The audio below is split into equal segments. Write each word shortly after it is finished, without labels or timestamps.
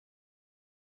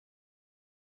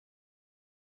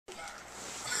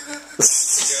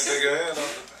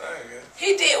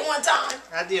one time.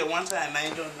 I did one time. I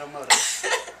ain't doing no more.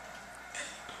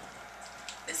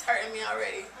 It's hurting me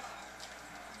already.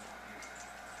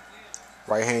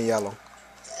 Right hand yellow.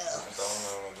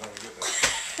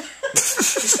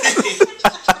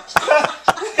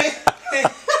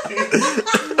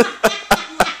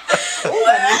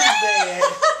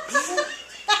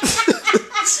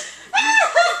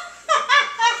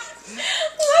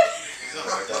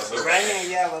 Right hand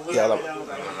yellow. Yellow.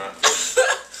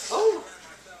 Oh.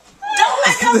 Don't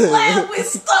make us laugh. We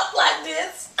stuck like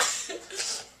this.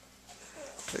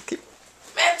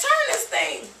 Man, turn this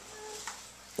thing.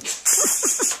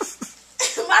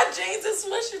 My jeans is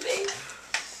smushy, baby.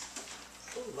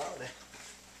 Oh, Lord.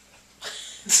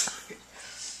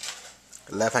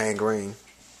 Left hand green.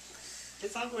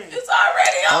 It's on green. It's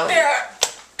already on there.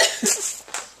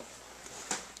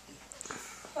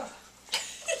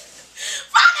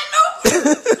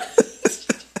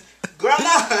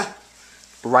 Grandma.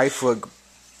 Right foot.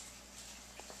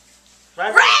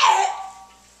 Right Red.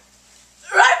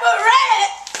 Right foot red.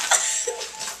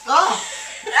 Oh.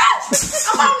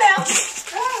 Come on now.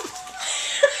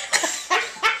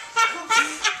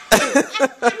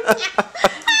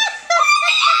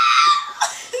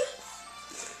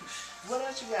 What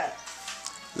else you got?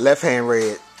 Left hand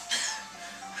red.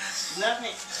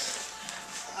 Nothing.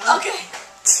 Okay.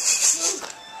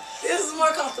 This is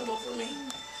more comfortable for me.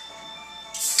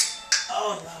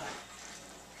 Oh, Lord.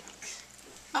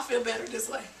 I feel better this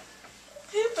way.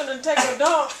 He finna take a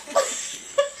dump.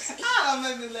 Don't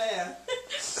make me laugh.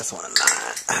 That's one of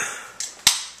mine.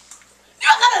 You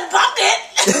don't gotta bump it.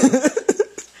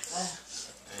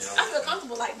 I feel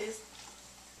comfortable like this.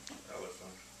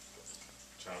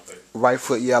 Right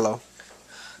foot yellow.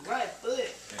 Right foot.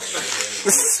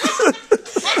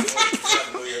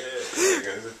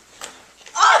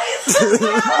 Oh, these are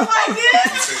like this.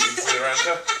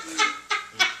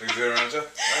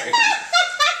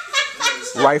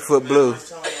 Right foot blue.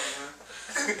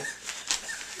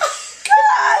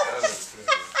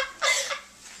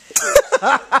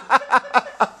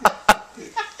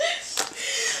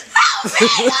 I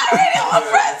already on my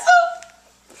pretzel.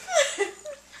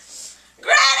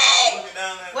 Granny!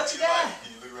 What you got?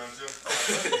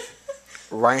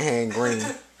 Right hand green.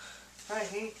 Right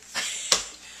hand.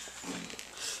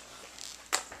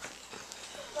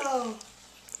 Oh.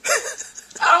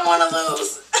 I don't want to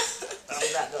lose.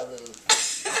 I'm not gonna lose.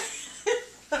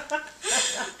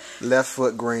 Left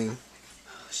foot green.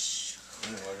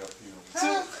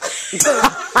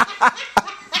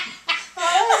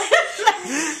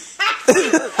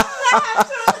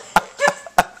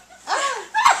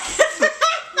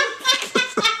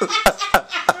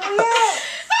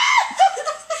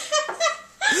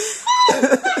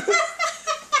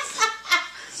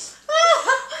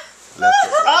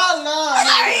 Oh, Lord.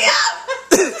 Hurry up!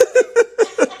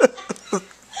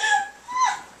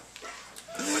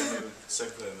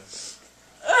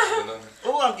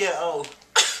 Oh, I'm getting old.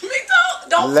 Me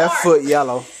don't Left fart. foot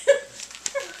yellow.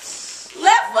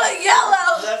 Left foot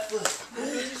yellow. Left foot.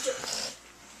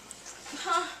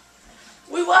 Huh?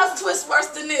 We was twist worse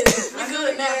than this. We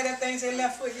good now. That thing say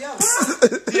left foot yellow.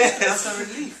 Yeah, that's a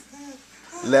relief.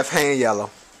 Left hand yellow.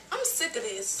 I'm sick of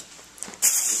this.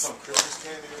 Some Christmas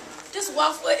candy. Just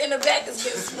one foot in the back is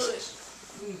getting smushed.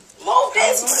 Move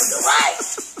this one to the right.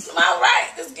 My right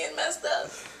is getting messed up.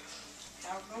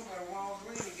 I'll go to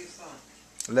Walgreens and get some.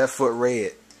 Left foot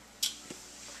red.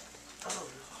 Oh,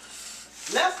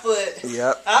 left foot.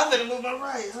 Yep. I'm gonna move my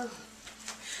right, huh?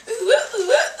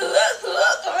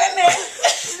 Right there.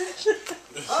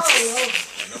 Oh,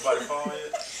 Ain't nobody falling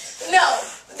yet? No,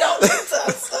 don't do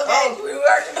us. Okay, we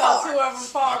working hard. Whoever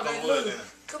falls, they Knock on wood lose. then.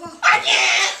 Come on.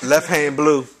 Again. Left hand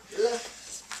blue.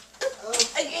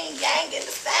 Again, gang in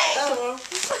the thing.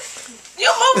 You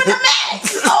moving the mat,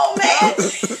 you old man.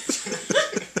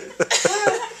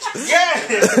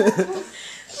 yeah.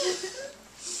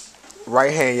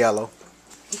 Right hand yellow.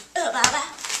 Bye-bye.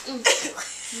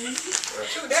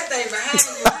 Shoot that thing behind you.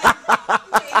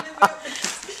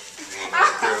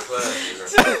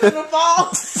 Shoot the fall.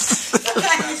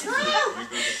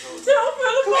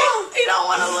 He don't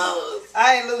want to lose. I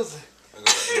ain't losing.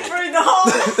 Bring the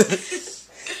hole.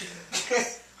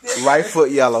 Right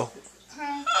foot yellow.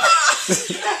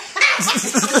 You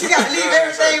gotta leave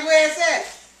everything where it's at.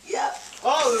 Yep. Oh,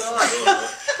 Lord.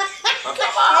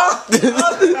 Come on.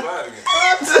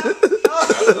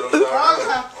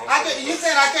 You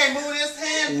said I can't move this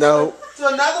hand No. to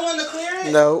another one to clear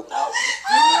it? No.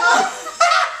 I'm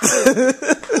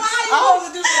supposed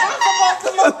to do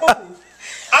something.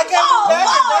 I can't do that.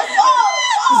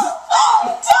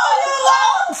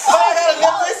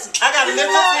 I gotta lift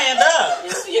this hand up.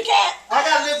 You can't. I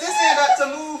gotta lift this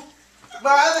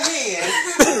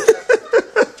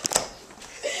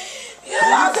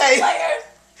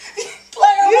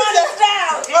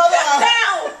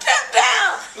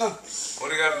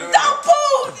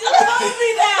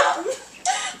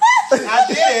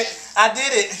I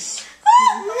did it.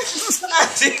 I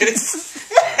did it.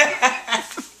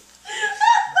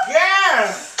 Girl.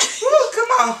 Woo,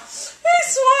 come on. He's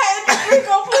sweating.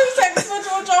 Rico, please take a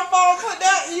picture with your phone. Put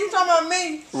that. You talking about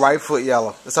me? Right foot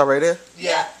yellow. It's all right there?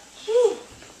 Yeah. Whew.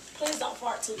 Please don't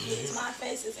fart too good. My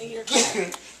face is in your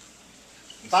camera.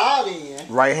 Ball in.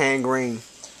 Right hand green.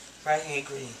 Right hand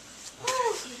green.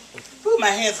 Ooh, my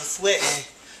hands are sweating.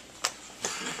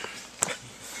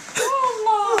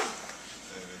 Oh, Lord.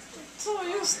 So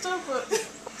you stupid.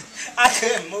 I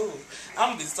couldn't move. I'm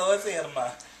gonna be so excited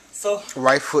tomorrow. So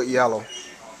Right foot yellow.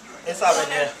 it's already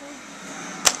there.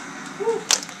 Woo.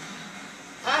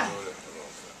 Ah.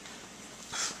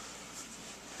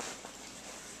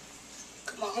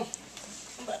 Come on.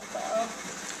 I'm about to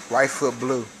fall. Right foot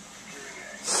blue.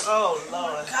 Oh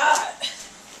Lord. God.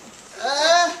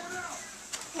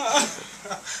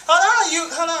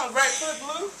 Hold on, right foot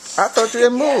blue. I thought you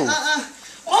had moved.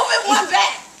 Move it one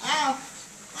back. Ow.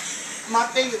 My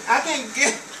fingers, I can't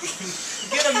get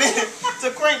a minute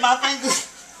to crank my fingers.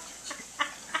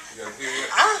 You gotta hear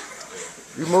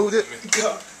it. You moved it?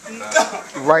 Go.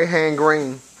 Right hand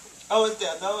green. Oh, it's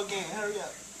there. Go again. Hurry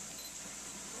up.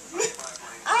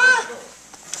 Ah.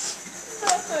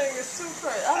 That thing is too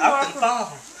crazy. I'm I'm gonna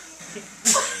fall.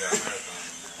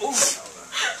 Ooh.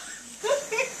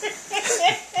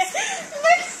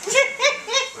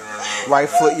 Right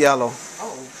foot yellow.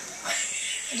 Oh.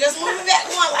 Just move it back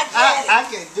one like that. I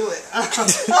can't do it.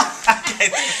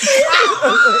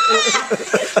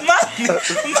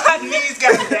 My knees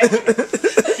got that.